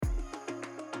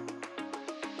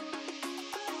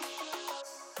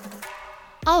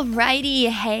Alrighty,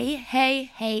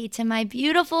 hey to my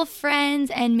beautiful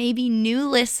friends and maybe new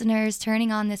listeners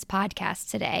turning on this podcast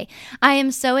today. I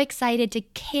am so excited to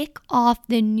kick off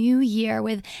the new year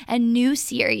with a new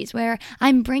series where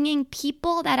I'm bringing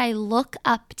people that I look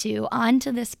up to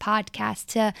onto this podcast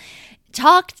to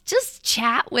just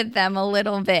chat with them a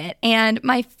little bit. And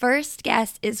my first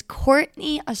guest is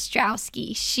Cortney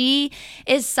Ostrosky. She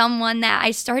is someone that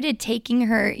I started taking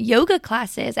her yoga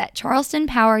classes at Charleston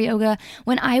Power Yoga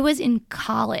when I was in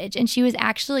college. And she was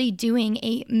actually doing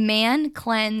a man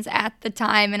cleanse at the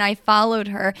time. And I followed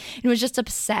her and was just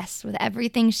obsessed with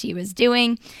everything she was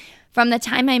doing. From the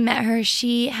time I met her,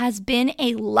 she has been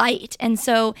a light. And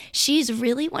so she's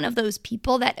really one of those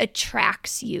people that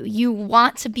attracts you. You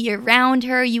want to be around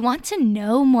her. You want to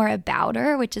know more about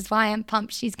her, which is why I'm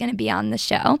pumped she's going to be on the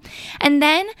show. And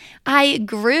then I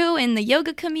grew in the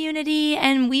yoga community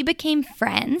and we became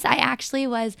friends. I actually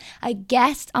was a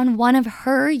guest on one of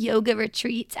her yoga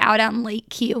retreats out on Lake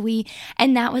Kiowee.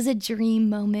 And that was a dream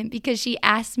moment because she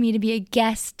asked me to be a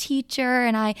guest teacher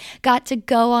and I got to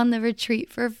go on the retreat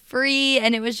for free.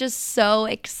 And it was just so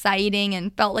exciting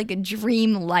and felt like a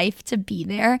dream life to be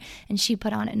there. And she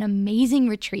put on an amazing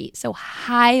retreat. So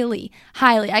highly,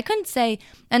 I couldn't say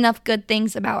enough good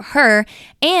things about her.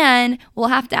 And we'll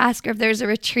have to ask her if there's a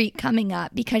retreat coming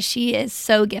up because she is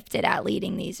so gifted at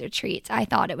leading these retreats. I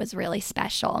thought it was really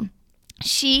special.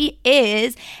 She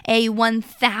is a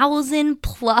 1,000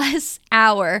 plus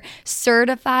hour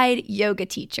certified yoga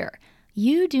teacher.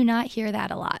 You do not hear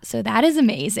that a lot, so that is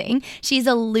amazing. She's a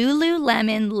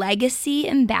Lululemon Legacy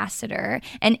Ambassador,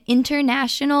 an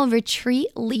international retreat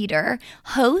leader,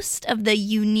 host of the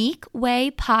Unique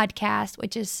Way podcast,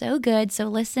 which is so good, so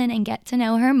listen and get to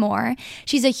know her more.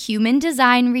 She's a human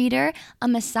design reader, a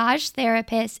massage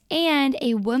therapist, and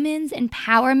a women's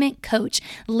empowerment coach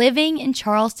living in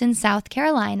Charleston, South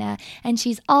Carolina, and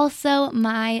she's also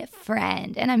my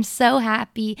friend, and I'm so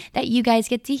happy that you guys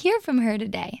get to hear from her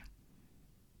today.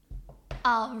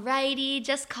 Alrighty,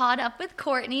 just caught up with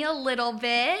Cortney a little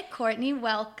bit. Cortney,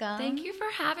 welcome. Thank you for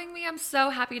having me. I'm so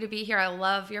happy to be here. I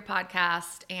love your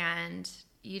podcast, and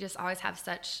you just always have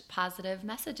such positive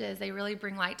messages. They really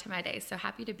bring light to my day, so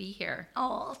happy to be here.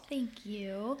 Oh, thank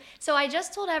you. So I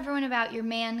just told everyone about your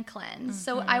man cleanse,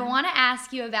 so I want to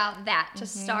ask you about that to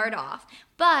start off.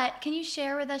 But can you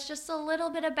share with us just a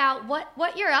little bit about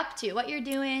what you're up to, what you're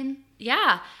doing?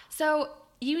 Yeah, so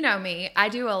you know me. I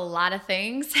do a lot of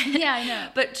things. Yeah, I know.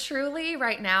 But truly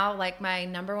right now, like my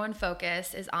number one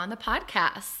focus is on the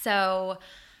podcast. So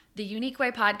the Unique Way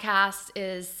podcast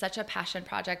is such a passion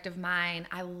project of mine.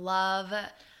 I love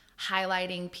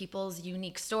highlighting people's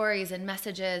unique stories and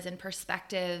messages and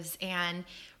perspectives. And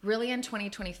really in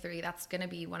 2023, that's going to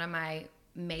be one of my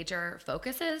major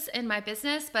focuses in my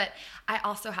business. But I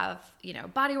also have,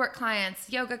 bodywork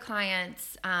clients, yoga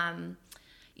clients,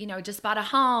 just bought a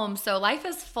home. So life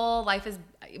is full. Life is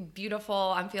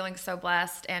beautiful. I'm feeling so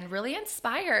blessed and really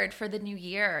inspired for the new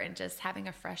year and just having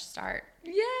a fresh start.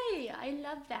 Yay. I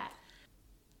love that.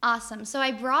 Awesome. So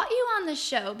I brought you on the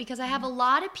show because I have a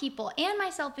lot of people, and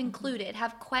myself included,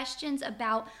 have questions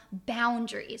about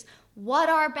boundaries. What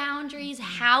are boundaries?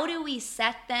 How do we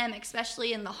set them,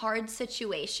 especially in the hard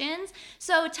situations?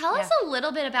 So tell us a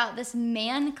little bit about this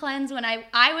man cleanse. When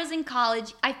I was in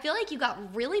college, I feel like you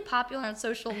got really popular on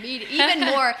social media, even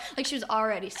more, like she was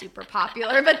already super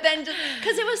popular, but then just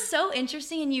because it was so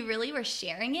interesting and you really were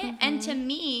sharing it. And to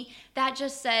me, that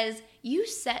just says you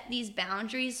set these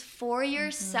boundaries for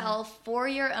yourself, for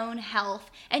your own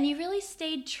health, and you really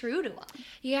stayed true to them.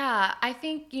 Yeah, I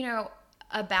think,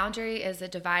 a boundary is a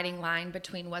dividing line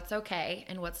between what's okay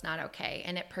and what's not okay.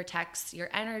 And it protects your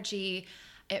energy.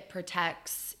 It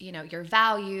protects, your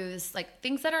values, like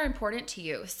things that are important to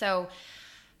you. So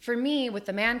for me, with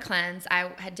the man cleanse, I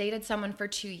had dated someone for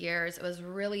 2 years. It was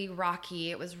really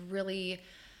rocky. It was really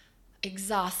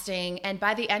exhausting. And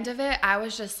by the end of it, I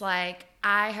was just like,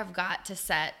 I have got to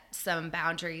set some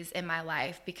boundaries in my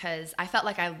life because I felt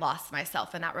like I lost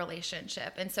myself in that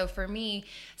relationship. And so for me,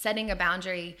 setting a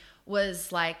boundary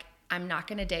was like, I'm not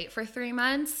going to date for 3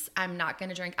 months. I'm not going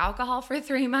to drink alcohol for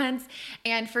 3 months.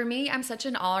 And for me, I'm such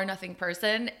an all or nothing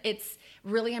person. It's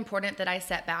really important that I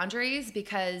set boundaries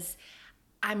because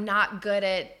I'm not good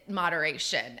at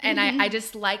moderation. And I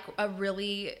just like a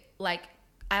really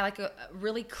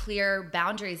clear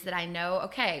boundaries that I know,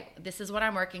 okay, this is what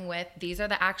I'm working with. These are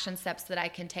the action steps that I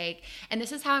can take. And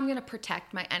this is how I'm going to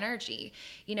protect my energy.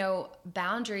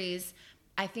 Boundaries,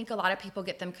 I think a lot of people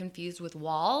get them confused with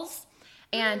walls.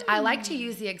 And I like to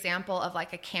use the example of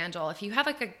like a candle. If you have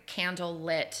like a candle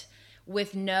lit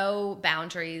with no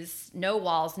boundaries, no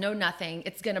walls, no nothing,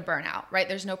 it's going to burn out, right?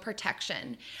 There's no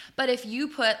protection. But if you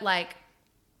put like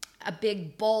a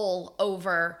big bowl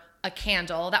over a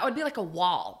candle, that would be like a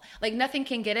wall. Like nothing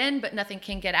can get in, but nothing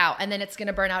can get out. And then it's going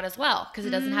to burn out as well because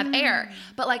it doesn't have air.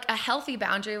 But like a healthy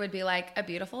boundary would be like a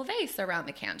beautiful vase around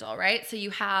the candle, right? So you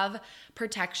have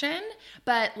protection,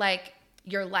 but like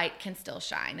your light can still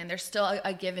shine and there's still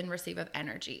a give and receive of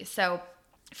energy. So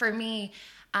for me,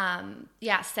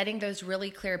 setting those really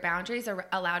clear boundaries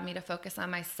allowed me to focus on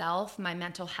myself, my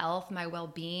mental health, my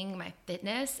well-being, my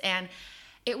fitness. And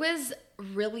it was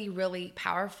really, really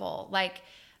powerful. Like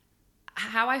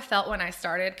how I felt when I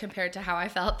started compared to how I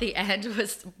felt at the end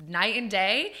was night and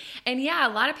day. And yeah,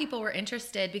 a lot of people were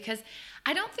interested because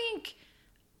I don't think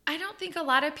a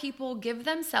lot of people give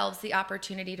themselves the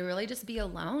opportunity to really just be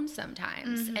alone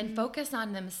sometimes and focus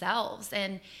on themselves.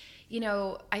 And, you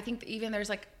know, I think even there's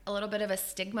like a little bit of a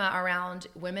stigma around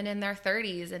women in their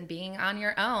 30s and being on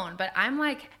your own. But I'm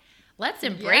like, let's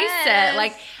embrace it.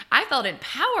 Like I felt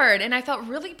empowered and I felt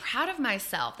really proud of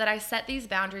myself that I set these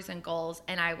boundaries and goals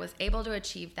and I was able to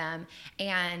achieve them.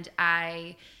 And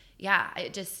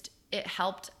it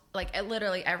helped like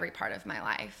literally every part of my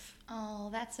life. Oh,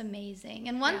 that's amazing.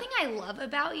 And one thing I love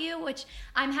about you, which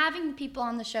I'm having people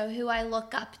on the show who I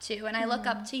look up to, and I look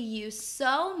up to you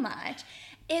so much,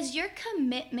 is your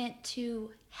commitment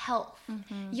to health,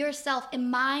 yourself, in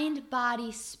mind,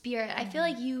 body, spirit. I feel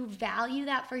like you value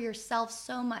that for yourself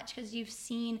so much because you've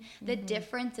seen the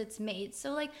difference it's made.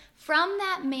 So like from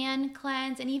that man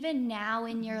cleanse and even now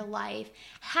in your life,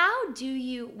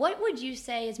 what would you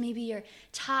say is maybe your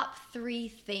top 3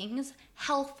 things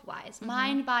health-wise,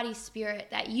 mind, body, spirit,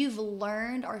 that you've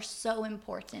learned are so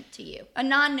important to you? A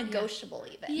non-negotiable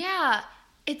even. Yeah.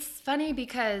 It's funny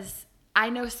because I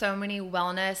know so many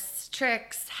wellness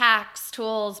tricks, hacks,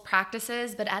 tools,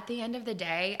 practices, but at the end of the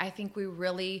day, I think we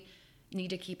really need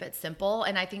to keep it simple.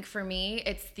 And I think for me,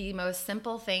 it's the most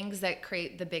simple things that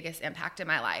create the biggest impact in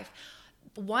my life.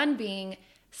 One being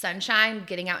sunshine,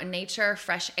 getting out in nature,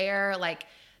 fresh air, like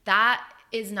that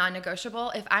is non-negotiable.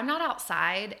 If I'm not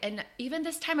outside, and even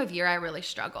this time of year, I really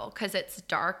struggle because it's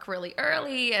dark really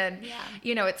early and,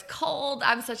 you know, it's cold.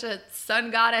 I'm such a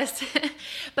sun goddess.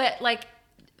 But like,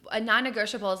 a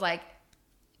non-negotiable is like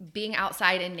being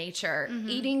outside in nature,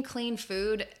 eating clean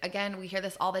food. Again, we hear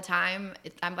this all the time.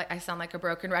 I sound like a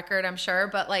broken record, I'm sure,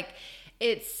 but like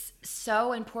it's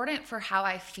so important for how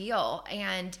I feel.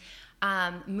 And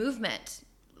movement,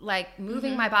 like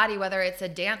moving my body, whether it's a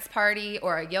dance party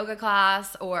or a yoga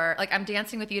class or like I'm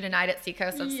dancing with you tonight at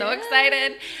Seacoast. I'm so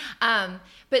excited.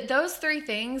 But those 3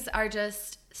 things are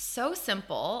just so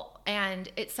simple, and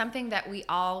it's something that we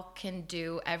all can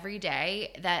do every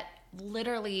day that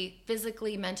literally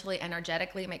physically, mentally,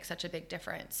 energetically makes such a big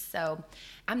difference. So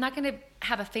I'm not going to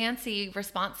have a fancy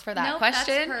response for that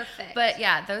question. That's perfect. But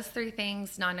yeah, those 3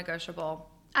 things, non-negotiable.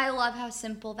 I love how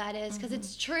simple that is because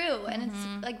it's true. And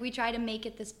it's like we try to make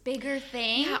it this bigger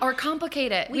thing. Yeah, or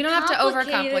complicate it. We don't have to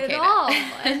overcomplicate it. All,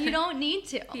 and you don't need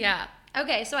to. Yeah.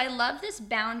 Okay, so I love this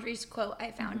boundaries quote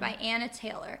I found by Anna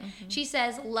Taylor. She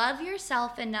says, "Love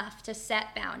yourself enough to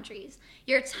set boundaries.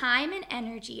 Your time and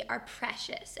energy are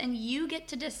precious, and you get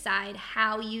to decide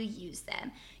how you use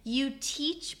them. You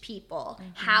teach people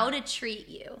how to treat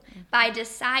you by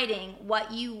deciding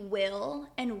what you will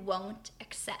and won't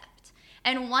accept."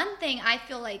 And one thing I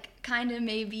feel like kind of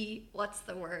maybe, what's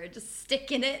the word, just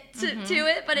sticking it to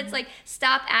it, but it's like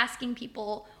stop asking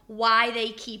people why they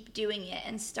keep doing it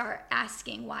and start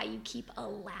asking why you keep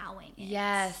allowing it.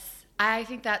 Yes, I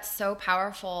think that's so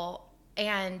powerful.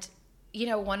 And, you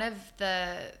know, one of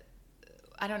the,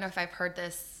 I don't know if I've heard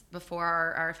this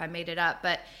before or if I made it up,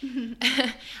 but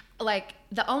like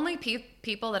the only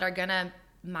people that are going to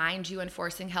mind you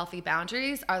enforcing healthy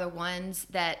boundaries are the ones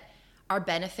that are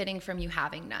benefiting from you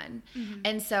having none.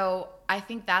 And so I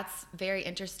think that's very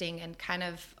interesting and kind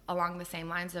of along the same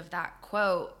lines of that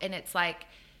quote. And it's like,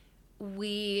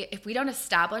 if we don't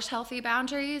establish healthy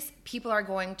boundaries, people are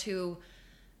going to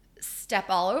step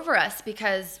all over us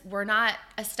because we're not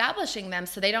establishing them.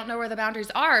 So they don't know where the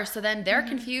boundaries are. So then they're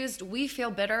confused. We feel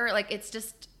bitter. Like it's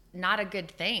just not a good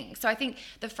thing. So I think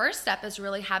the first step is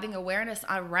really having awareness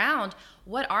around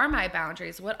what are my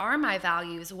boundaries? What are my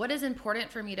values? What is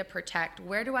important for me to protect?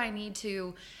 Where do I need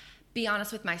to be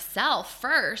honest with myself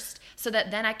first so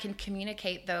that then I can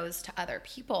communicate those to other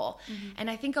people? And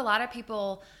I think a lot of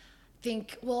people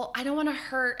think, well, I don't want to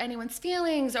hurt anyone's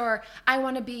feelings or I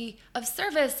want to be of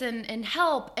service and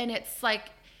help. And it's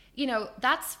like, you know,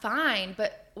 that's fine.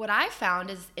 But what I found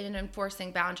is in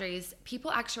enforcing boundaries,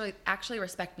 people actually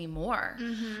respect me more.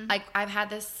 Like I've had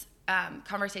this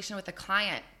conversation with a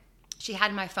client. she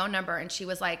had my phone number, and she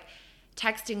was like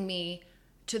texting me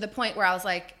to the point where I was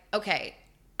like, okay,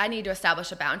 I need to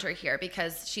establish a boundary here,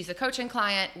 because she's a coaching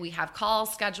client. We have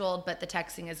calls scheduled, but the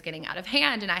texting is getting out of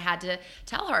hand. And I had to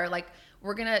tell her, like,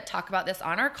 we're going to talk about this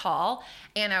on our call.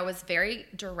 And I was very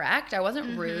direct. I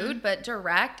wasn't rude, but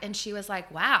direct. And she was like,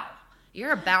 wow,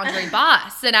 you're a boundary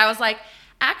boss. And I was like,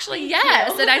 actually,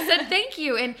 yes. And I said, thank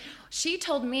you. And she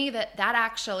told me that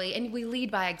actually, and we lead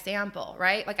by example,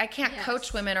 right? Like, I can't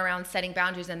coach women around setting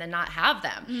boundaries and then not have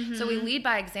them. So we lead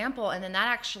by example. And then that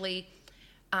actually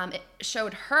it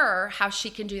showed her how she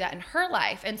can do that in her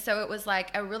life. And so it was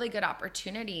like a really good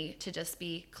opportunity to just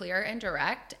be clear and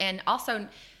direct, and also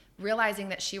realizing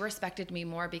that she respected me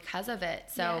more because of it.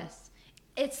 So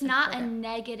it's not a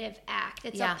negative act.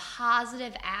 It's a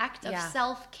positive act of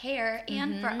self-care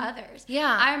and for others.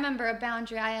 I remember a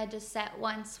boundary I had to set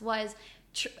once was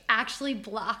actually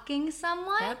blocking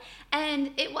someone,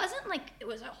 and it wasn't like it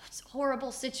was a horrible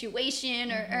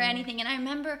situation or anything, and I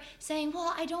remember saying,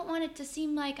 well, I don't want it to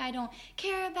seem like I don't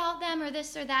care about them or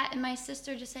this or that, and my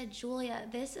sister just said, Julia,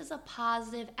 this is a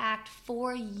positive act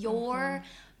for your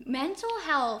mental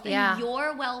health and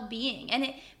your well-being, and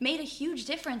it made a huge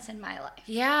difference in my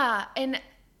life. And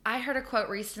I heard a quote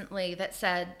recently that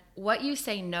said, what you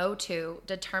say no to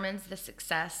determines the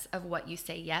success of what you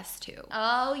say yes to.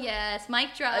 Oh, yes.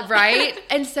 Mic drop. Right?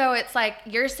 And so it's like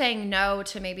you're saying no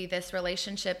to maybe this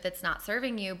relationship that's not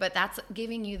serving you, but that's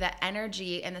giving you the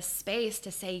energy and the space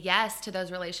to say yes to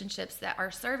those relationships that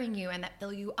are serving you and that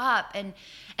fill you up. And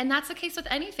that's the case with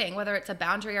anything, whether it's a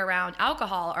boundary around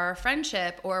alcohol or a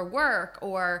friendship or work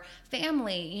or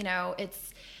family. You know,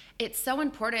 it's so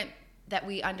important that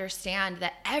we understand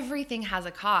that everything has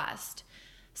a cost.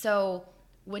 So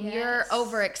when you're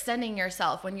overextending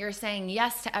yourself, when you're saying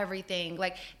yes to everything,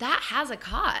 like, that has a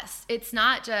cost. It's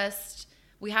not just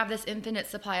we have this infinite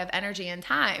supply of energy and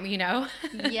time, you know?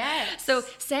 Yes. So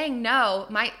saying no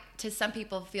might to some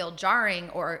people feel jarring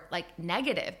or like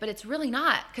negative, but it's really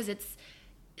not, because it's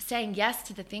saying yes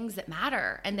to the things that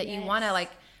matter and that you want to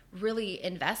like really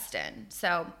invest in.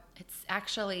 So it's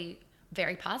actually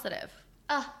very positive.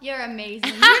 Oh, you're amazing.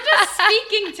 You're just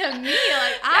speaking to me.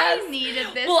 Like, I needed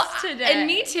this today. And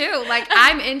me too. Like,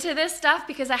 I'm into this stuff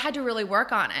because I had to really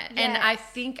work on it. And I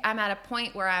think I'm at a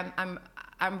point where I'm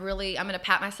going to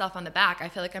pat myself on the back. I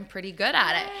feel like I'm pretty good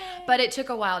at it. But it took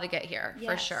a while to get here,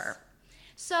 for sure.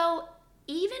 So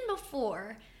even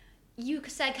before you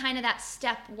said kind of that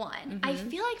step one, I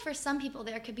feel like for some people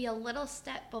there could be a little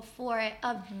step before it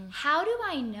of how do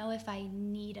I know if I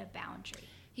need a boundary?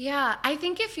 Yeah, I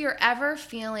think if you're ever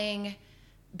feeling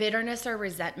bitterness or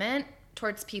resentment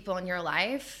towards people in your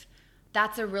life,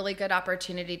 that's a really good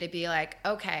opportunity to be like,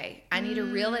 okay, I need to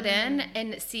reel it in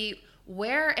and see,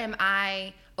 where am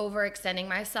I overextending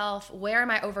myself? Where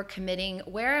am I overcommitting?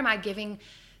 Where am I giving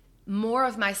more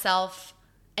of myself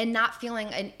and not feeling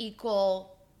an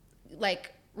equal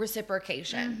like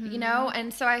reciprocation, you know?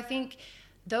 And so I think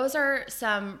those are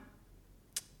some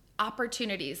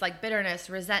opportunities, like bitterness,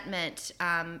 resentment,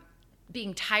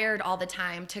 being tired all the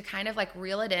time, to kind of like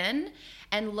reel it in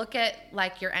and look at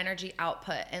like your energy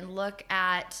output and look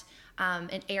at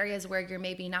in areas where you're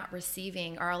maybe not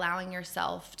receiving or allowing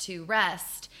yourself to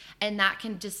rest. And that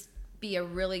can just be a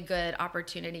really good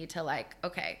opportunity to like,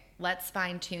 okay, let's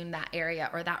fine tune that area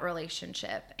or that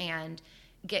relationship and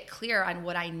get clear on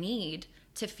what I need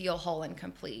to feel whole and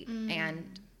complete.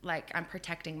 And like, I'm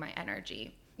protecting my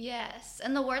energy. Yes.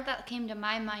 And the word that came to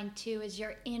my mind too is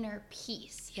your inner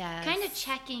peace. Yes. Kind of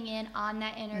checking in on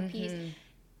that inner peace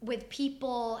with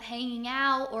people, hanging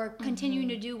out or continuing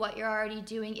to do what you're already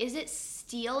doing. Is it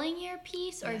stealing your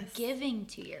peace or giving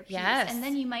to your peace? Yes. And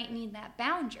then you might need that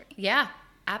boundary. Yeah,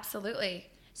 absolutely.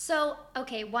 So,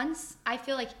 okay, once I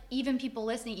feel like even people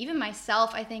listening, even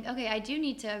myself, I think, okay, I do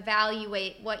need to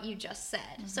evaluate what you just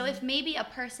said. So if maybe a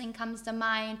person comes to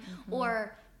mind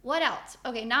or what else?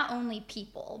 Okay, not only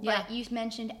people, but you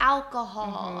mentioned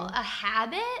alcohol, a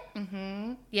habit.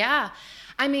 Yeah.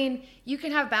 I mean, you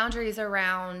can have boundaries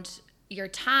around your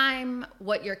time,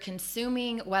 what you're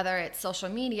consuming, whether it's social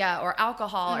media or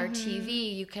alcohol or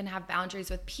TV. You can have boundaries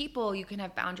with people. You can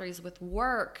have boundaries with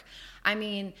work. I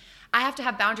mean, I have to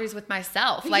have boundaries with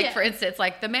myself. Like, for instance,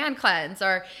 like the man cleanse,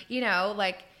 or, you know,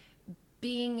 like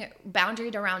being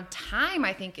boundaried around time,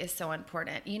 I think is so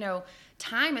important. You know,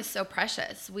 time is so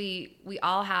precious. We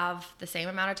all have the same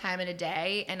amount of time in a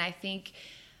day. And I think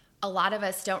a lot of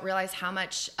us don't realize how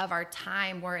much of our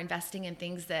time we're investing in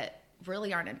things that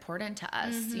really aren't important to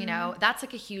us. You know, that's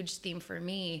like a huge theme for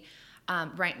me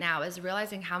right now, is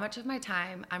realizing how much of my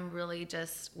time I'm really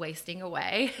just wasting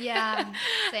away. Yeah,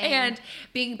 same. And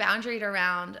being boundaried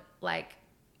around like,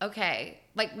 okay,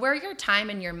 like where your time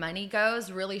and your money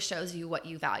goes really shows you what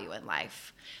you value in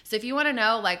life. So if you want to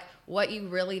know like what you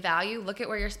really value, look at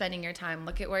where you're spending your time,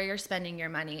 look at where you're spending your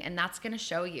money, and that's going to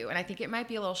show you. And I think it might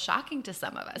be a little shocking to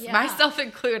some of us, myself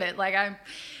included. Like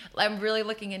I'm really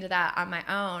looking into that on my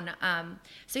own.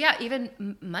 So yeah,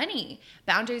 even money,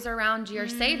 boundaries around your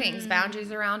savings,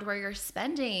 boundaries around where you're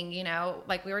spending, you know,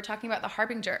 like we were talking about the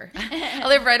Harbinger. I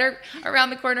live right around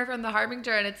the corner from the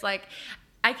Harbinger, and it's like,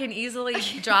 I can easily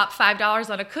drop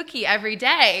 $5 on a cookie every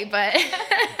day, but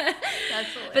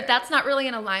but that's not really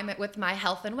in alignment with my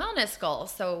health and wellness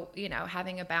goals. So, you know,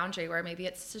 having a boundary where maybe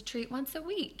it's a treat once a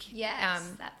week. Yes,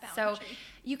 that boundary. So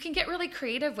you can get really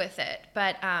creative with it,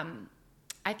 but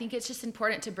I think it's just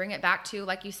important to bring it back to,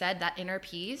 like you said, that inner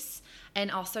peace,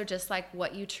 and also just like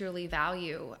what you truly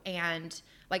value. And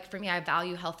like for me, I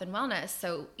value health and wellness.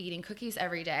 So eating cookies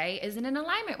every day isn't in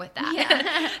alignment with that.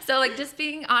 Yeah. So like just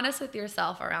being honest with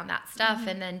yourself around that stuff.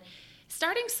 And then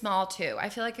starting small too. I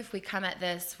feel like if we come at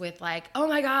this with like, oh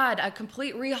my God, a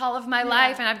complete rehaul of my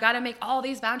life and I've got to make all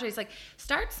these boundaries, like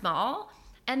start small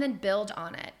and then build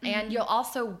on it. And you'll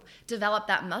also develop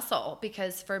that muscle,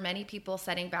 because for many people,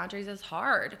 setting boundaries is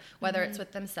hard, whether it's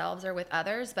with themselves or with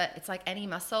others. But it's like any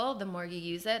muscle, the more you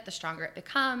use it, the stronger it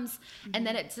becomes. And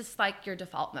then it's just like your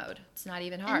default mode. It's not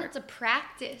even hard. And it's a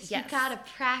practice. Yes. You gotta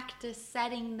practice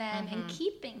setting them and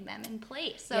keeping them in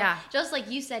place. So just like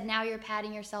you said, now you're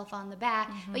patting yourself on the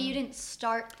back, but you didn't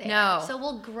start there. No. So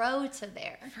we'll grow to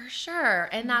there. For sure.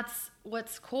 And that's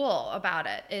what's cool about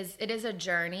it, is it is a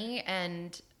journey.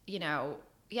 And, you know,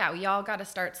 yeah, we all got to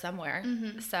start somewhere.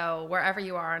 So wherever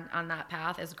you are on that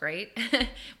path is great.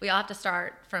 We all have to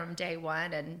start from day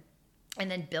one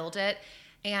and then build it.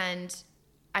 And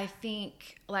I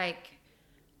think like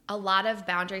a lot of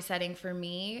boundary setting for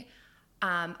me,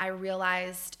 I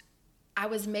realized I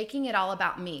was making it all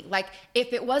about me. Like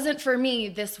if it wasn't for me,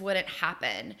 this wouldn't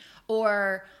happen.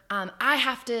 Or I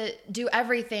have to do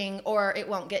everything or it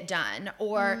won't get done.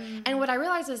 Or and what I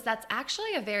realized is that's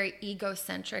actually a very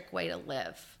egocentric way to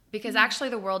live, because actually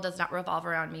the world does not revolve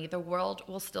around me. The world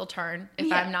will still turn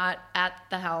if I'm not at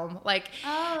the helm. Like,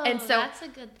 and so that's a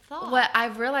good thought. What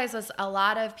I've realized is a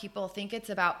lot of people think it's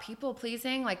about people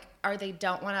pleasing, like, or they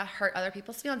don't want to hurt other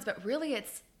people's feelings, but really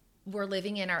it's we're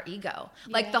living in our ego.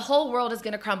 Like the whole world is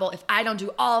going to crumble if I don't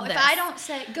do all of this. If I don't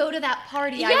say, go to that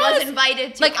party I was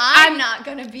invited to, like, I'm not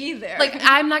going to be there. Like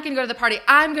I'm not going to go to the party.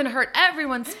 I'm going to hurt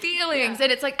everyone's feelings.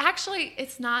 And it's like, actually,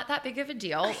 it's not that big of a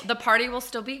deal. The party will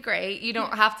still be great. You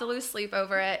don't have to lose sleep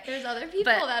over it. There's other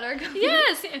people that are going.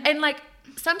 Yes. And like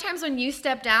sometimes when you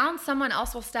step down, someone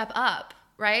else will step up,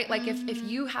 right? Like if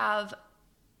you have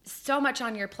so much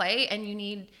on your plate and you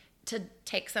need to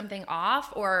take something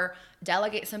off or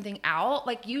delegate something out,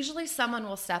 like usually someone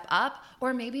will step up,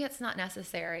 or maybe it's not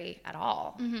necessary at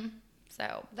all.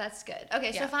 So that's good.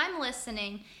 Okay, so if I'm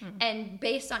listening and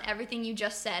based on everything you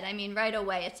just said, I mean, right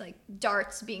away it's like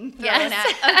darts being thrown at,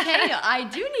 okay, I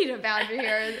do need a boundary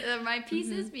here, my piece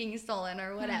is being stolen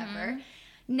or whatever.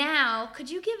 Now, could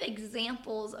you give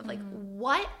examples of like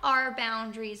what are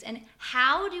boundaries and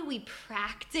how do we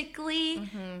practically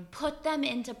put them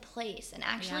into place and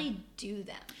actually do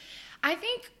them? I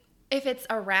think if it's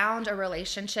around a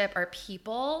relationship or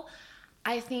people,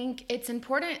 I think it's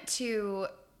important to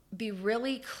be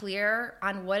really clear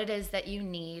on what it is that you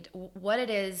need, what it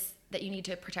is that you need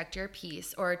to protect your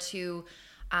peace or to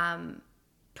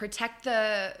protect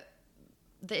the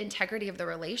integrity of the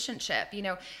relationship, you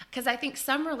know, because I think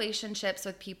some relationships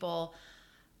with people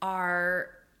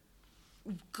are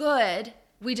good.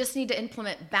 We just need to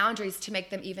implement boundaries to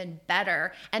make them even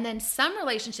better. And then some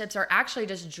relationships are actually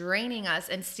just draining us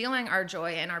and stealing our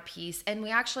joy and our peace. And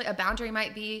we actually, a boundary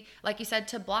might be, like you said,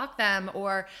 to block them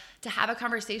or to have a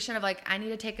conversation of like, I need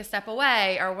to take a step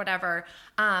away or whatever.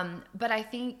 But I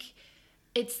think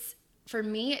for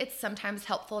me, it's sometimes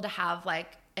helpful to have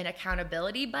like an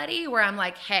accountability buddy where I'm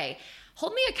like, hey,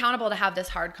 hold me accountable to have this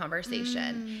hard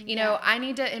conversation. You know, I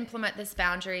need to implement this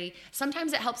boundary.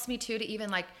 Sometimes it helps me too to even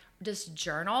like just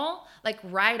journal, like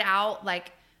write out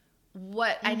like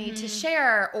what I need to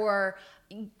share, or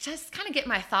just kind of get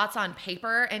my thoughts on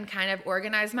paper and kind of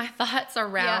organize my thoughts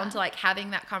around like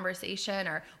having that conversation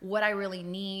or what I really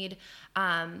need.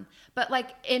 But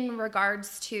like in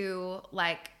regards to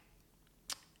like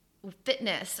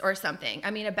fitness or something,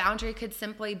 I mean, a boundary could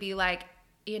simply be like,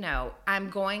 you know, I'm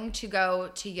going to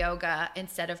go to yoga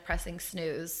instead of pressing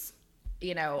snooze,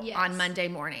 you know, on Monday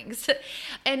mornings.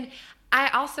 And I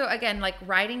also, again, like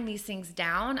writing these things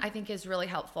down, I think is really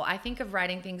helpful. I think of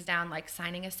writing things down like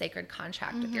signing a sacred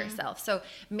contract with yourself. So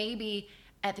maybe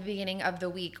at the beginning of the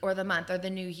week or the month or the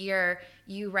new year,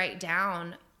 you write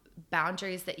down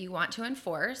boundaries that you want to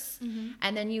enforce,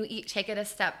 and then you take it a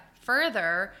step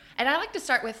further. And I like to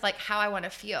start with like how I want to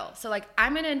feel. So like,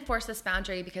 I'm going to enforce this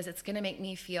boundary because it's going to make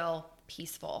me feel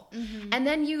peaceful. And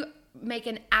then you make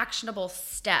an actionable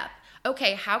step.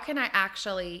 Okay, how can I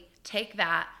actually take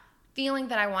that feeling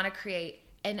that I want to create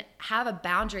and have a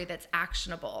boundary that's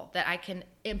actionable that I can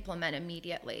implement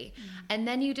immediately? And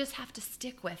then you just have to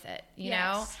stick with it, you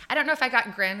know? I don't know if I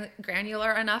got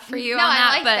granular enough for you on that,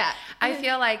 I like but that. I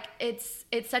feel like it's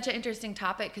such an interesting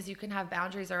topic because you can have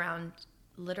boundaries around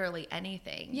literally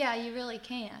anything. Yeah, you really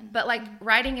can. But like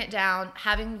writing it down,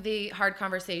 having the hard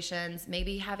conversations,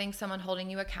 maybe having someone holding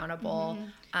you accountable.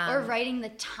 Or writing the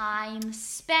time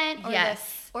spent. Or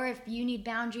or if you need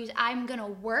boundaries, I'm going to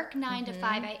work 9 to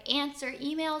 5. I answer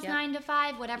emails 9 to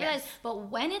 5, whatever that is. But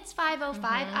when it's 5:05,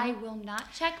 I will not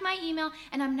check my email,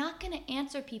 and I'm not going to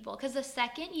answer people. Because the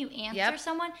second you answer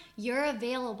someone, you're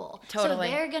available. Totally.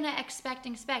 So they're going to expect.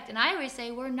 And I always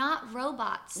say we're not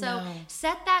robots. So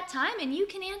set that time, and you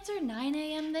can answer 9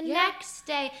 a.m. the next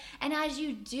day. And as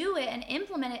you do it and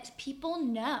implement it, people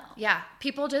know. Yeah.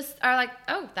 People just are like,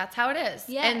 oh, that's how it is.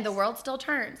 And the world still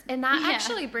turns. And that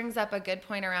actually brings up a good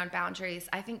point around boundaries.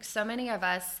 I think so many of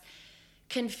us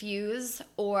confuse,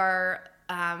 or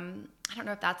I don't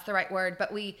know if that's the right word,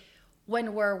 but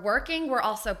when we're working, we're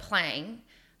also playing.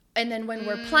 And then when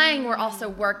we're playing, we're also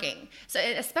working. So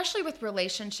especially with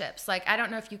relationships, like I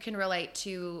don't know if you can relate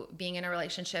to being in a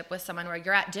relationship with someone where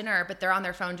you're at dinner, but they're on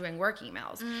their phone doing work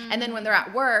emails. And then when they're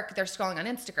at work, they're scrolling on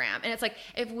Instagram. And it's like,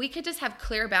 if we could just have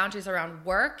clear boundaries around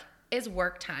work is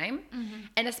work time.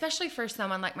 And especially for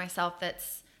someone like myself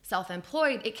that's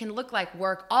self-employed, it can look like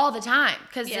work all the time.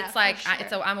 Because it's like,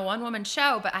 I'm a one-woman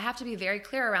show, but I have to be very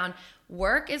clear around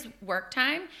work is work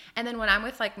time. And then when I'm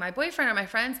with like my boyfriend or my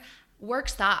friends, work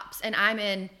stops and I'm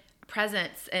in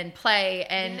presence and play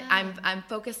and I'm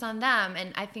focused on them.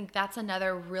 And I think that's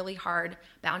another really hard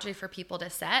boundary for people to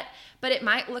set. But it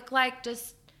might look like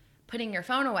just putting your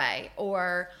phone away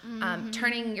or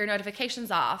turning your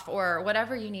notifications off or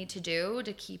whatever you need to do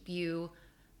to keep you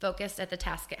focused at the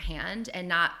task at hand and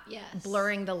not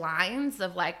blurring the lines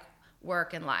of like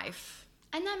work and life.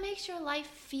 And that makes your life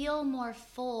feel more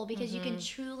full because you can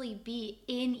truly be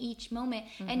in each moment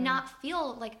and not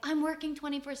feel like I'm working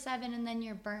 24/7 and then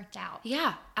you're burnt out.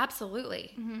 Yeah,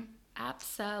 absolutely.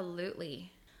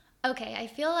 Absolutely. Okay, I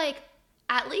feel like,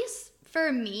 at least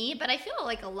for me, but I feel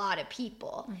like a lot of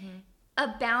people, a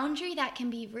boundary that can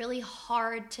be really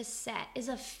hard to set is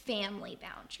a family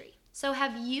boundary. So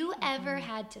have you ever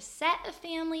had to set a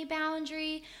family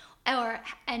boundary?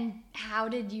 And how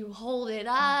did you hold it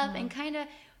up? And kind of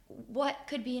what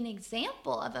could be an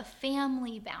example of a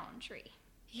family boundary?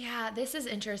 Yeah, this is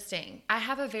interesting. I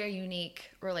have a very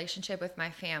unique relationship with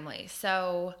my family.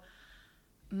 So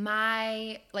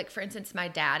for instance, my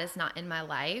dad is not in my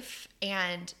life,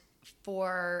 and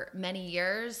for many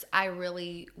years, I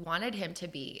really wanted him to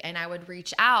be, and I would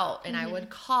reach out and I would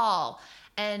call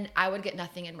and I would get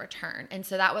nothing in return. And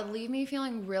so that would leave me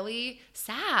feeling really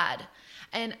sad.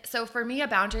 And so for me, a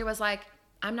boundary was like,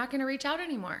 I'm not going to reach out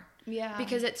anymore. Yeah.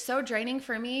 Because it's so draining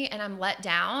for me and I'm let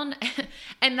down.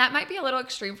 And that might be a little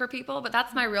extreme for people, but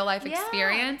that's my real life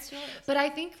experience. Really. But I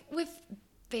think with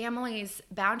families,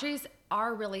 boundaries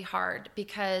are really hard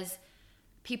because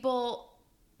people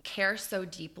care so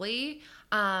deeply.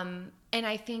 And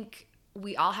I think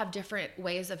we all have different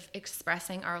ways of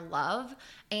expressing our love.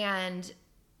 And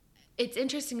it's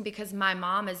interesting because my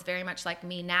mom is very much like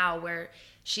me now, where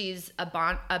she's a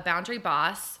boundary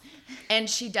boss and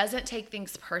she doesn't take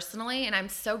things personally. And I'm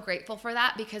so grateful for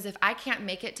that, because if I can't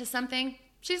make it to something,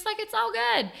 she's like, it's all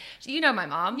good. You know my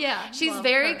mom. Yeah. She's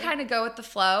very kind of go with the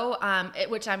flow,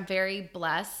 which I'm very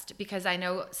blessed, because I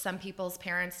know some people's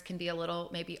parents can be a little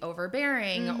maybe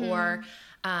overbearing or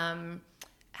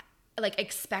like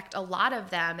expect a lot of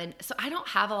them. And so I don't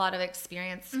have a lot of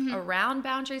experience around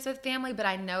boundaries with family, but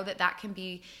I know that that can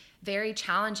be very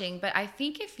challenging. But I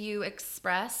think if you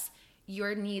express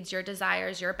your needs, your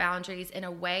desires, your boundaries in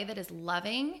a way that is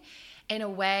loving, in a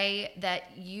way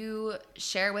that you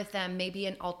share with them maybe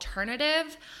an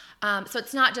alternative. So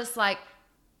it's not just like,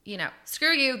 you know,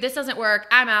 screw you, this doesn't work,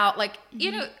 I'm out. Like,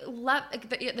 you know, love,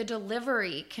 the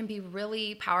delivery can be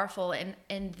really powerful in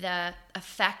the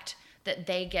effect that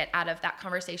they get out of that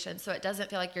conversation. So it doesn't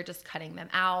feel like you're just cutting them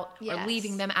out or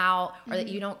leaving them out, or that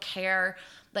you don't care.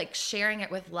 Like, sharing it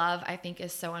with love, I think,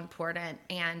 is so important.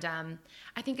 And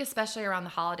I think especially around the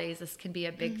holidays, this can be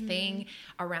a big thing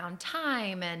around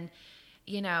time. And,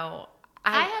 you know,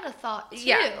 I had a thought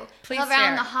too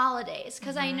around the holidays,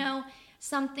 because I know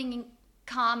something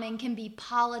common can be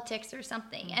politics or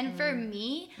something. And for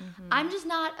me, I'm just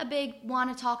not a big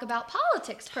want to talk about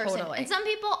politics person. Totally. And some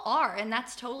people are, and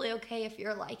that's totally okay if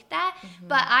you're like that.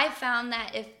 But I've found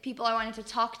that if people are wanting to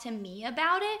talk to me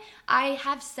about it, I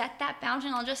have set that boundary,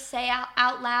 and I'll just say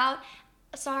out loud,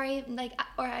 sorry,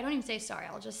 or I don't even say sorry.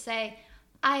 I'll just say,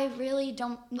 I really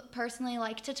don't personally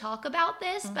like to talk about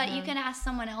this, but you can ask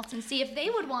someone else and see if they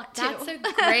would want to. That's a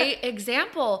great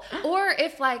example. Or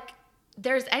if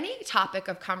there's any topic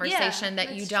of conversation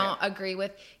that you don't agree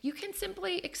with, you can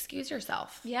simply excuse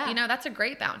yourself. Yeah. That's a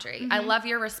great boundary. I love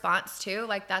your response too.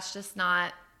 That's just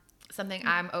not something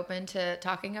I'm open to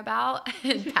talking about,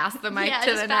 and pass the mic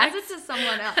to the next. Pass it to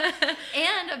someone else.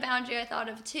 And a boundary I thought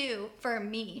of too, for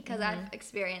me, because I've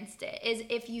experienced it, is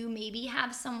if you maybe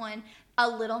have someone a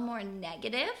little more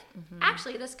negative.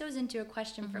 Actually, this goes into a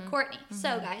question for Cortney.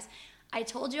 So guys, I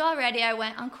told you already, I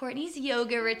went on Cortney's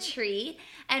yoga retreat,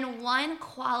 and one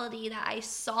quality that I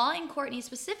saw in Cortney,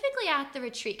 specifically at the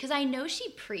retreat, because I know she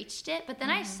preached it, but then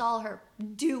I saw her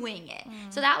doing it.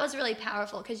 So that was really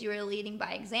powerful, because you were leading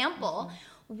by example,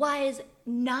 was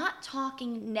not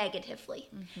talking negatively.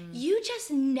 You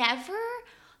just never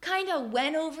kind of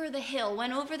went over the hill,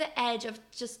 went over the edge of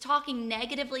just talking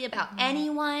negatively about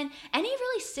anyone, any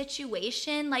really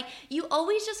situation. You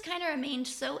always just kind of remained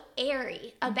so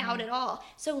airy about it all.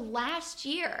 So last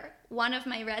year, one of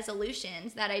my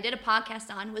resolutions that I did a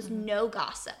podcast on was no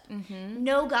gossip.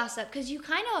 No gossip, because you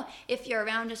kind of, if you're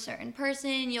around a certain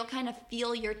person, you'll kind of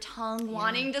feel your tongue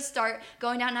wanting to start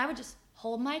going down. And I would just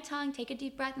hold my tongue, take a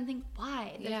deep breath, and think,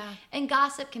 why? And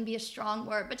gossip can be a strong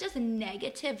word, but just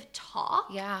negative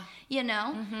talk.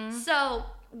 So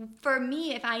for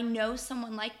me, if I know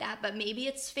someone like that, but maybe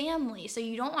it's family, so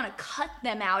you don't want to cut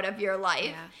them out of your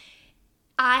life,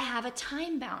 I have a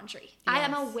time boundary. I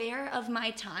am aware of my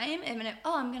time. And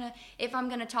if I'm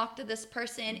gonna talk to this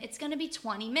person, it's gonna be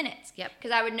 20 minutes.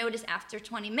 Because I would notice after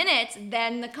 20 minutes,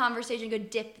 then the conversation could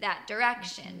dip that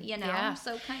direction.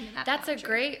 So kind of that's boundary. A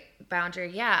great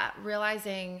boundary. Yeah,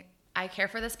 realizing I care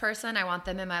for this person, I want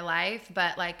them in my life,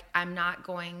 but I'm not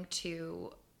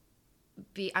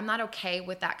okay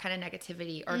with that kind of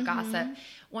negativity or gossip.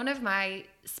 One of my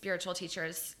spiritual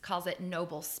teachers calls it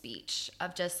noble speech,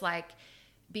 of just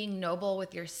being noble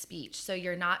with your speech. So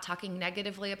you're not talking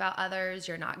negatively about others.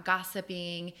 You're not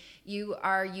gossiping. You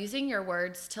are using your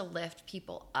words to lift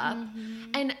people up.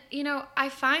 And, I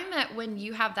find that when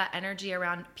you have that energy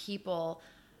around people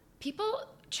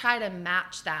try to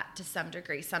match that to some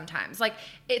degree sometimes.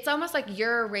 It's almost like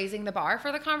you're raising the bar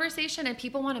for the conversation, and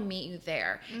people want to meet you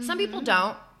there. Some people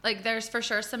don't. There's for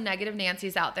sure some negative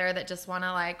Nancys out there that just want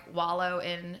to wallow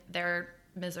in their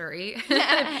misery.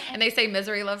 And they say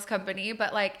misery loves company,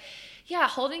 but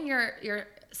holding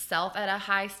yourself at a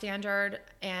high standard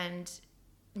and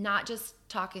not just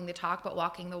talking the talk but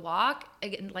walking the walk,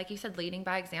 again, like you said, leading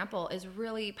by example, is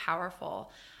really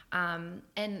powerful.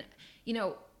 And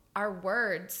our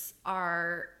words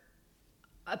are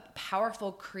a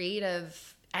powerful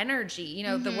creative energy.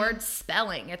 The word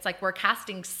spelling, it's we're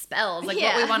casting spells, what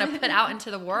we want to put out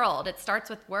into the world. It starts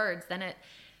with words, then it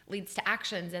leads to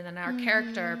actions, and then our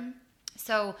character.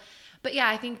 So, but yeah,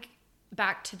 I think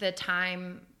back to the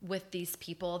time with these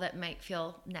people that might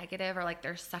feel negative or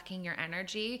they're sucking your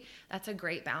energy, that's a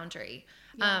great boundary.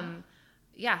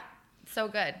 So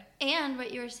good. And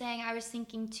what you were saying, I was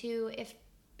thinking too, if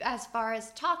as far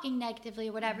as talking negatively,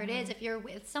 whatever it is, if you're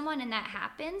with someone and that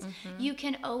happens, you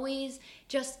can always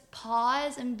just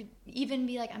pause and even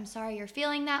be like, I'm sorry you're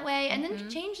feeling that way, and then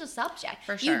change the subject.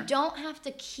 For sure. You don't have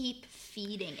to keep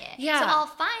feeding it. Yeah. So I'll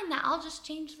find that I'll just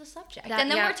change the subject. And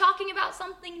then we're talking about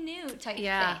something new type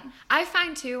thing. I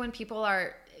find too, when people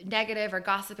are negative or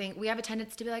gossiping, we have a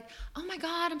tendency to be like, oh my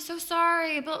God, I'm so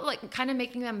sorry, but kind of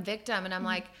making them victim. And I'm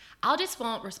like, I'll just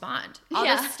won't respond. I'll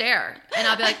just stare, and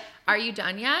I'll be like, are you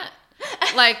done yet?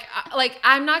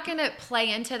 I'm not going to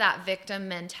play into that victim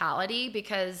mentality,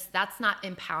 because that's not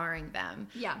empowering them.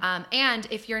 And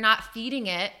if you're not feeding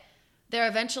it, there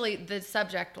eventually the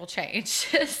subject will change.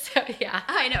 So yeah.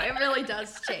 I know, it really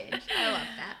does change. I love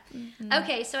that.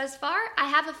 Okay, so I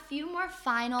have a few more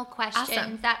final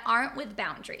questions that aren't with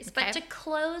boundaries. Okay. But to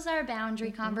close our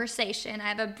boundary conversation, I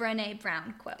have a Brené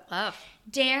Brown quote. Love.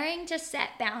 Daring to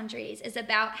set boundaries is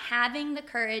about having the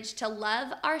courage to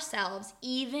love ourselves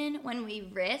even when we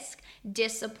risk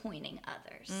disappointing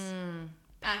others.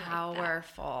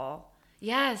 Powerful.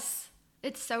 Yes,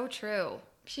 it's so true.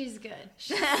 She's good.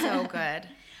 She's so good.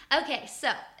 Okay,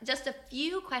 so just a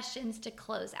few questions to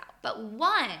close out. But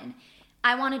one,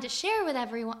 I wanted to share with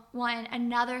everyone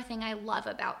another thing I love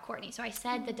about Cortney. So I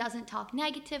said that doesn't talk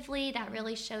negatively. That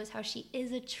really shows how she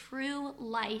is a true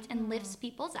light and lifts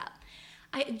people's up.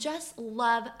 I just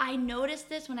love, I noticed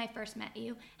this when I first met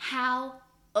you, how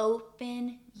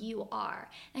open you are.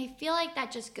 And I feel like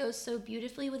that just goes so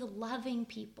beautifully with loving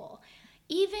people.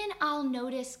 Even I'll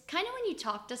notice kind of when you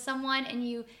talk to someone and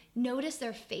you notice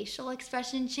their facial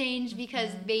expression change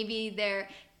because maybe they're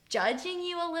judging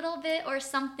you a little bit or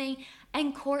something.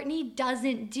 And Cortney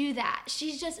doesn't do that.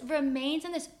 She just remains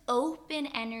in this open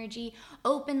energy,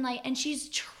 open light, and she's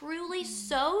truly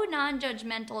so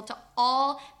non-judgmental to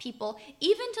all people,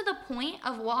 even to the point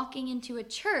of walking into a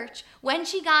church. When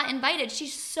she got invited,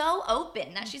 she's so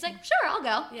open that she's like, sure, I'll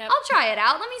go. Yep. I'll try it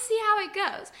out. Let me see how it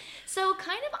goes. So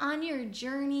kind of on your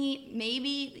journey,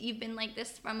 maybe you've been like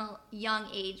this from a young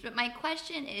age, but my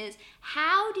question is,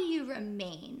 how do you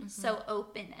remain so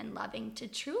open and loving to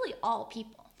truly all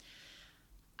people?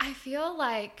 I feel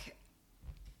like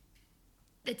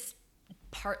it's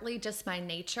partly just my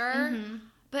nature,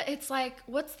 but it's like,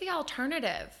 what's the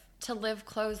alternative? To live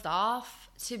closed off,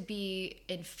 to be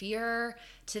in fear,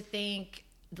 to think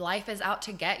life is out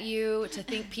to get you, to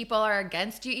think people are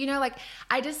against you. You know, like,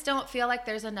 I just don't feel like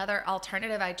there's another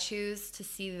alternative. I choose to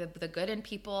see the good in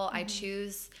people. I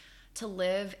choose to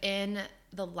live in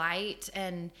the light.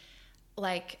 And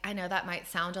like, I know that might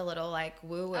sound a little like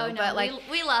woo-woo, oh, no, but like,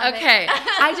 we love it. Okay.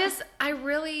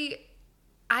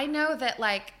 I know that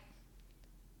like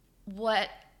what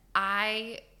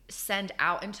I send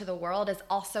out into the world is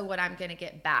also what I'm going to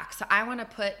get back. So I want to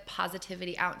put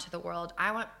positivity out into the world.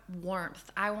 I want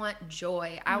warmth. I want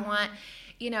joy. I want,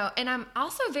 you know, and I'm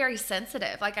also very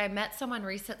sensitive. Like, I met someone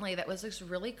recently that was just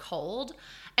really cold,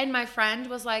 and my friend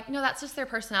was like, no, that's just their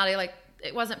personality. Like,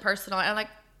 it wasn't personal. And I'm like,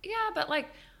 yeah, but like,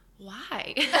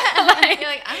 why?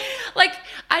 like,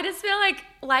 I just feel like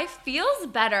life feels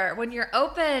better when you're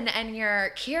open and you're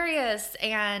curious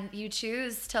and you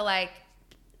choose to like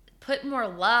put more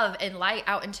love and light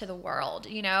out into the world,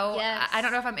 you know? Yes. I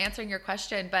don't know if I'm answering your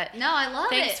question, but no, I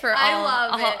love thanks it. for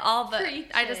all the Preach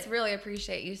I just it. really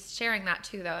appreciate you sharing that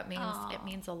too, though. It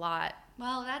means a lot.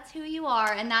 Well, that's who you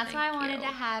are, and that's why I wanted you.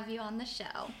 to have you on the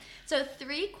show. So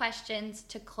 3 questions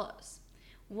to close.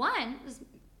 One is,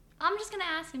 I'm just going to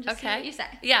ask and just see what you say.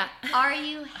 Yeah. Are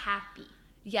you happy?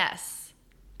 Yes.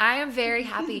 I am very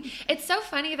happy. It's so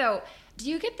funny, though. Do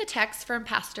you get the text from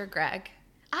Pastor Greg?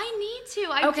 I need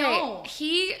to. I don't.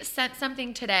 He sent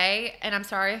something today, and I'm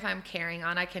sorry if I'm carrying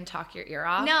on. I can talk your ear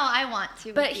off. No, I want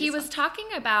to. But he was talking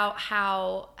about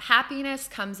how happiness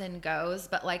comes and goes,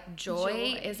 but like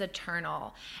joy is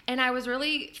eternal. And I was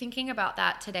really thinking about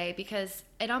that today because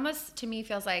it almost, to me,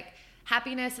 feels like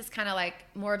happiness is kind of like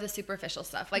more of the superficial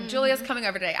stuff. Like, Julia's coming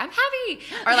over today. I'm happy.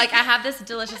 Or like, I have this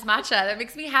delicious matcha that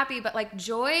makes me happy. But like,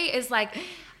 joy is like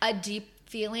a deep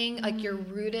feeling, like you're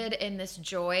rooted in this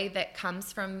joy that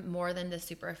comes from more than the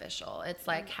superficial. It's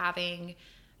like having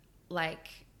like,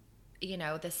 you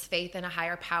know, this faith in a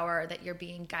higher power, that you're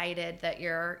being guided, that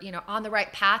you're, you know, on the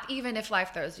right path, even if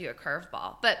life throws you a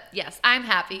curveball. But yes, I'm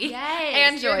happy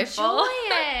and joyful.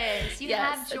 Joyous. You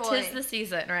have joy. 'Tis the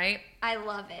season, right? I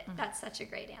love it. That's such a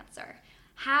great answer.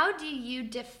 How do you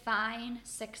define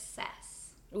success?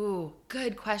 Ooh,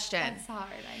 good question. That's hard,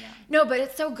 I know. No, but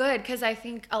it's so good because I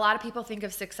think a lot of people think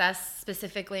of success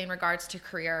specifically in regards to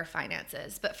career or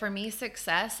finances. But for me,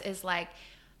 success is like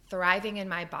thriving in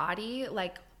my body,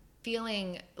 like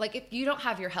feeling like if you don't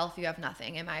have your health, you have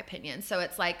nothing, in my opinion. So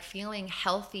it's like feeling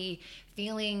healthy,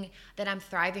 feeling that I'm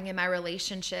thriving in my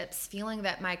relationships, feeling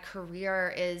that my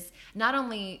career is not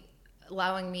only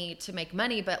allowing me to make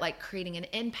money, but like creating an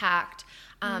impact.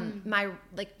 My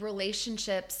like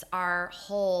relationships are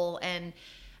whole, and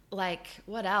like,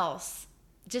 what else?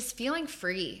 Just feeling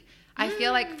free. I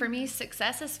feel like for me,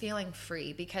 success is feeling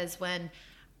free, because when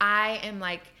I am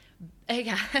like,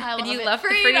 yeah, and you love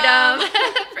freedom.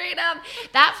 Freedom.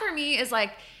 That for me is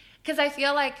like, because I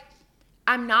feel like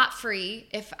I'm not free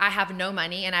if I have no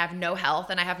money and I have no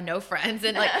health and I have no friends,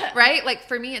 and like, right? Like,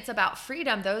 for me, it's about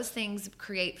freedom. Those things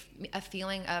create a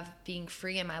feeling of being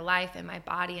free in my life, in my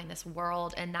body, in this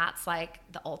world. And that's like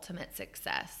the ultimate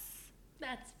success.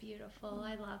 That's beautiful.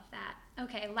 I love that.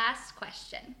 Okay, last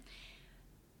question.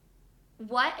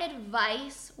 What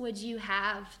advice would you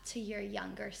have to your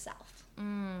younger self?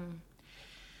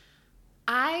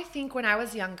 I think when I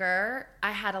was younger,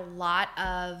 I had a lot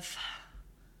of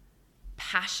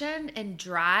passion and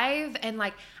drive, and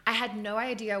like I had no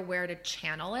idea where to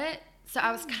channel it. So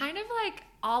I was kind of like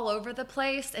all over the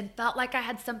place and felt like I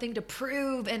had something to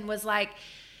prove, and was like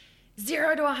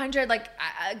 0 to 100, like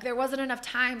there wasn't enough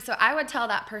time. So I would tell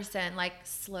that person, like,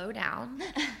 slow down.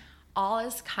 All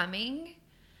is coming.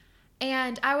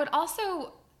 And I would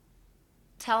also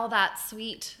tell that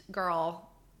sweet girl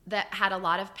that had a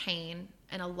lot of pain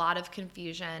and a lot of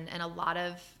confusion and a lot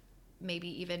of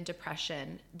maybe even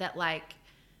depression, that like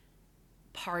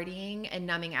partying and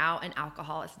numbing out and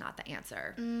alcohol is not the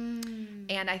answer.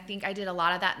 And I think I did a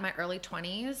lot of that in my early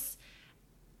 20s.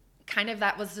 Kind of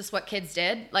that was just what kids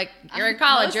did. Like, you're in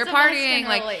college, you're partying.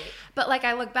 Like, but like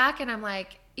I look back and I'm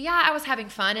like, yeah, I was having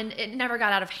fun and it never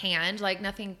got out of hand. Like,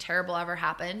 nothing terrible ever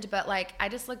happened. But like, I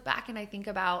just look back and I think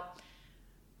about,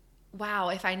 wow,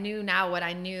 if I knew now what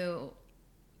I knew,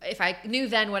 if I knew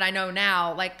then what I know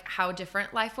now, like how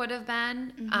different life would have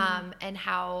been, and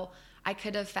how I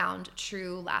could have found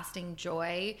true lasting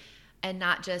joy and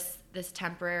not just this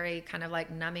temporary kind of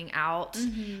like numbing out.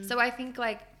 So I think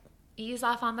like, ease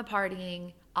off on the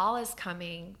partying. All is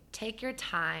coming. Take your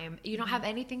time. You don't have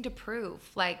anything to prove.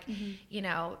 Like, you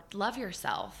know, love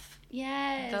yourself.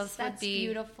 Yes, that's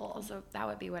beautiful. That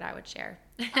would be what I would share.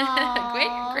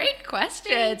 Great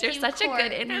questions. You're such Courtney. a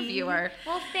good interviewer.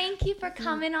 Well, thank you for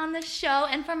coming on the show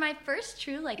and for my first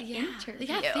true interview.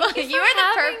 Yeah, thank you are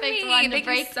the perfect one to break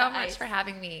Thank you so the much ice. for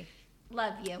having me.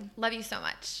 Love you. Love you so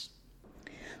much.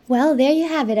 Well, there you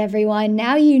have it, everyone.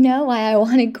 Now you know why I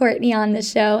wanted Cortney on the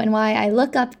show and why I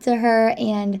look up to her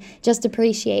and just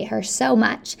appreciate her so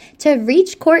much. To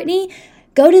reach Cortney,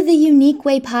 go to the Unique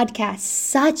Way podcast.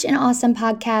 Such an awesome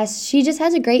podcast. She just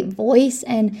has a great voice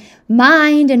and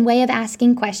mind and way of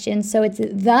asking questions. So it's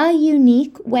the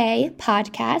Unique Way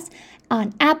podcast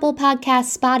on Apple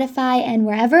Podcasts, Spotify, and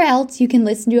wherever else you can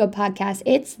listen to a podcast.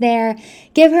 It's there.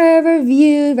 Give her a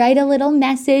review, write a little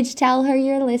message, tell her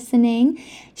you're listening.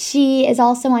 She is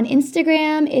also on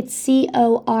Instagram. It's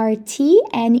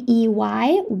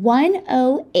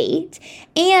Cortney108.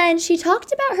 And she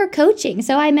talked about her coaching.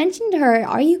 So I mentioned to her,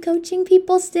 are you coaching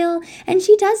people still? And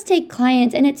she does take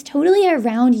clients, and it's totally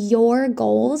around your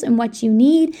goals and what you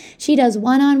need. She does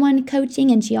one-on-one coaching,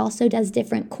 and she also does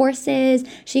different courses.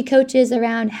 She coaches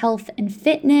around health and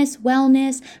fitness,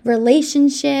 wellness,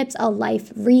 relationships, a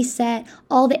life reset,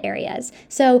 all the areas.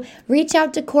 So reach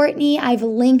out to Cortney. I've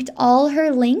linked all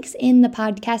her links in the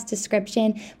podcast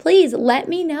description. Please let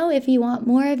me know if you want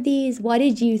more of these. What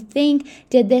did you think?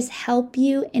 Did this help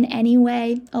you in any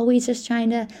way? Always just trying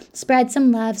to spread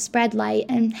some love, spread light,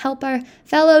 and help our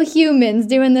fellow humans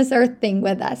doing this earth thing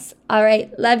with us. All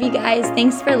right. Love you guys.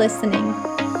 Thanks for listening.